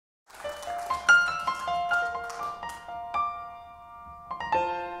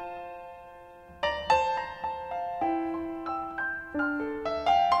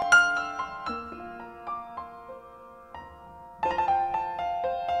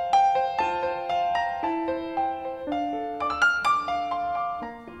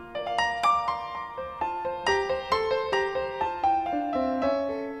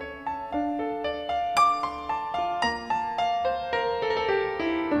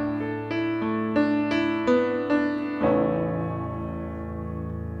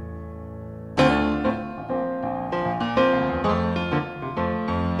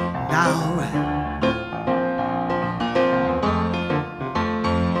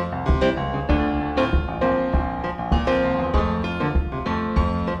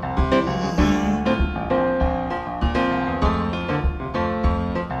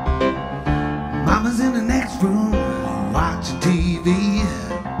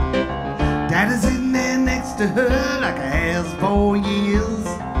Daddy's sitting there next to her like I has for years.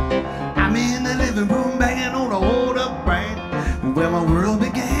 I'm in the living room banging on the old upright where my world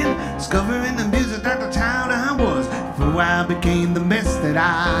began, discovering the music like the child I was before I became the mess that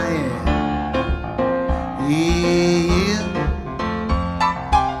I am. Yeah.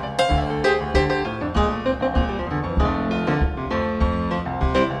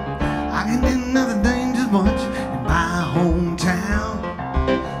 I can do nothing dangerous much in my hometown.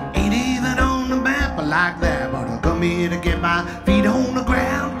 Ain't even on the map like that, but I'll come here to get my feet on the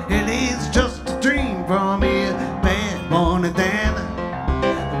ground. It is just a dream from here, bad morning then.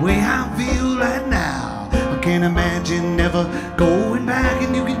 The way I feel right now, I can't imagine never going back.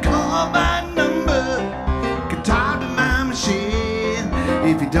 And you can call my number, can talk to my machine.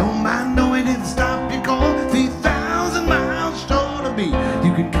 If you don't mind knowing it'll stop your call 3,000 miles short of me.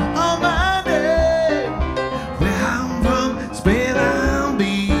 You can call my name, where I'm from, it's where I'll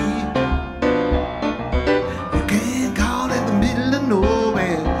be. You can't call it the middle of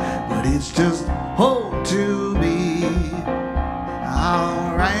nowhere, but it's just home to me.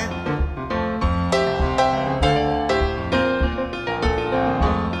 Alright.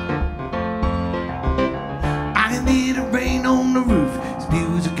 I can hear the rain on the roof, it's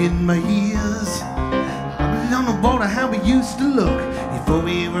music in my ears. I'm on the border how we used to look before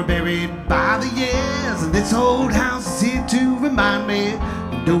we were buried by the years. And this old house is here to remind me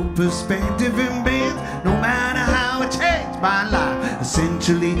no perspective in bed, no matter how it changed my life.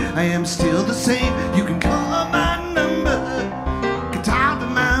 Essentially, I am still the same. You can call my number, can talk to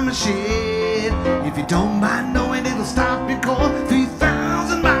my machine. If you don't mind knowing it'll stop your call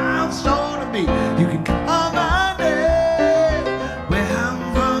 3,000 miles short of me. You can call my name, where I'm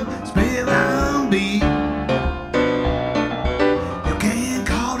from, it's where I'll be. You can't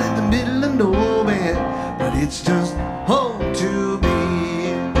call it the middle of nowhere, but it's just home to me.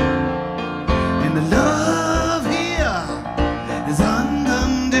 And the love here is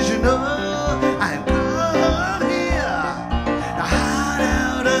unconditional. I've come here to hide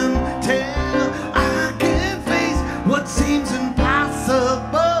out until I can face what seems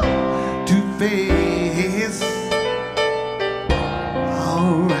impossible to face.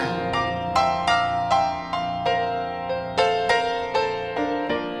 Alright.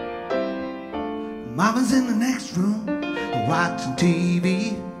 Mama's in the next room watching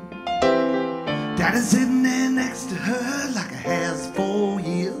TV. Daddy's sitting there next to her like it has for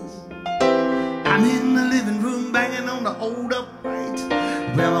years. I'm in the living room banging on the old upright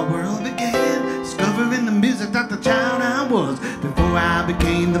where my world began, discovering the music like the child I was before I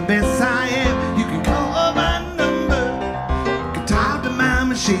became the best I am. You can call my number, can talk to my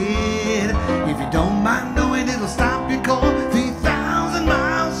machine. If you don't mind knowing it'll stop your call 3,000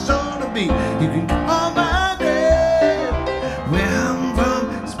 miles short of me. You can call my name, where I'm from,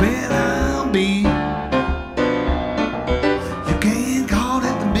 it's where I'll be.